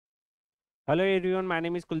Hello everyone, my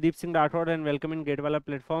name is Kuldeep Singh Rathod and welcome in Wallah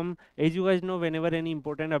platform. As you guys know, whenever any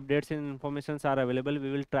important updates and informations are available,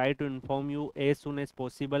 we will try to inform you as soon as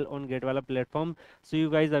possible on Wallah platform. So you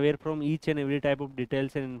guys are aware from each and every type of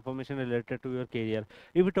details and information related to your career.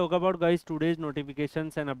 If we talk about guys today's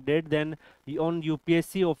notifications and update, then on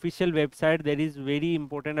UPSC official website there is very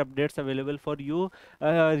important updates available for you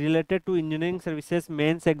related to engineering services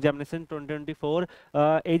mains examination 2024.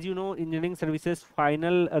 As you know, engineering services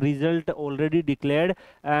final result already declared,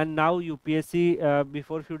 and now UPSC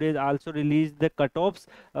before few days also released the cutoffs.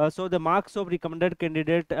 So the marks of recommended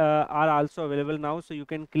candidate are also available now, so you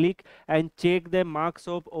can click and check the marks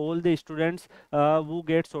of all the students who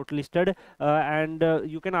get shortlisted, and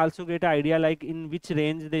you can also get an idea like in which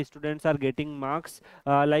range the students are getting marks,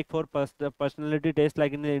 like for personality test,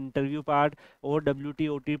 like in the interview part or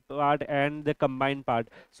WTOT part and the combined part.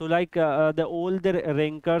 So like the all the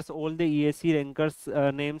rankers, all the ESE rankers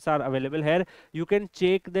names are available here. You can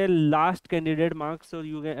check the last candidate marks, so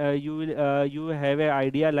you have an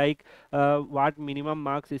idea like what minimum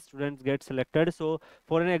marks students get selected. So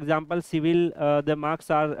for an example, civil the marks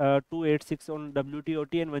are 286 on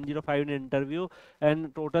WTOT and 105 in interview,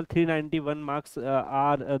 and total 391 marks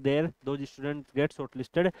are there. Those students get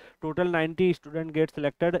shortlisted. Total 90 student get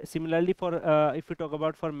selected. Similarly for if we talk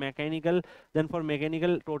about for mechanical, then for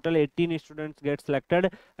mechanical total 18 students get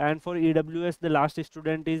selected, and for EWS the last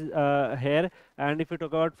student is here. And if we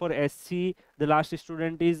talk about for SC, the last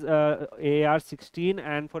student is AR 16,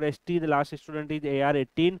 and for ST the last student is AR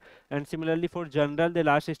 18, and similarly for general the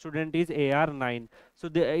last student is AR 9. So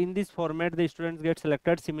in this format the students get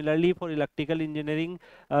selected. Similarly for electrical engineering,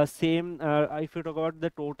 same if you talk about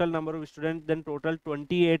the total number of students, then total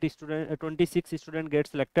 26 student get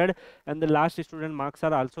selected, and the last student marks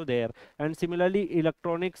are also there. And similarly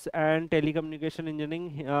electronics and telecommunication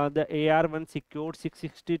engineering, the AR1 secured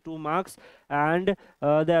 662 marks, and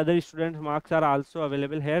the other student marks are also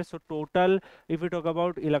available here. So total if we talk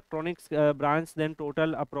about electronics branch, then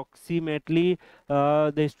total approximately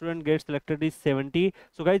the student gets selected is 70.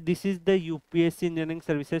 So guys, this is the UPSC engineering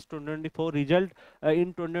services 2024 result.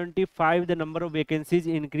 In 2025 the number of vacancies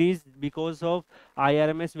increased because of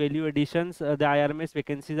IRMS value additions. The IRMS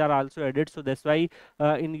vacancies are also added, so that's why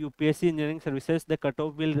in UPSC engineering services the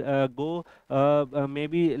cutoff will go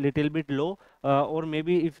maybe little bit low, or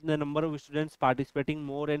maybe if the number of students participating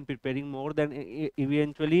more and preparing more, then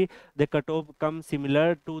eventually the cutoff comes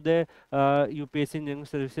similar to the UPSC engineering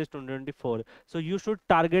services 2024. So you should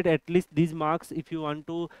target at least these marks if you want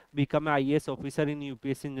to become an IAS officer in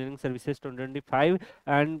UPSC engineering services 2025,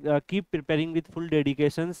 and keep preparing with full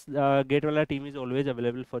dedications. Wallah team is always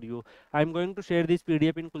available for you. I'm going to share this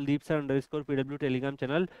PDF in Kuldeep_PW Telegram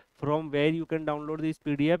channel, from where you can download this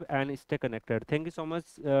PDF and stay connected. Thank you so much.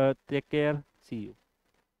 Take care. See you.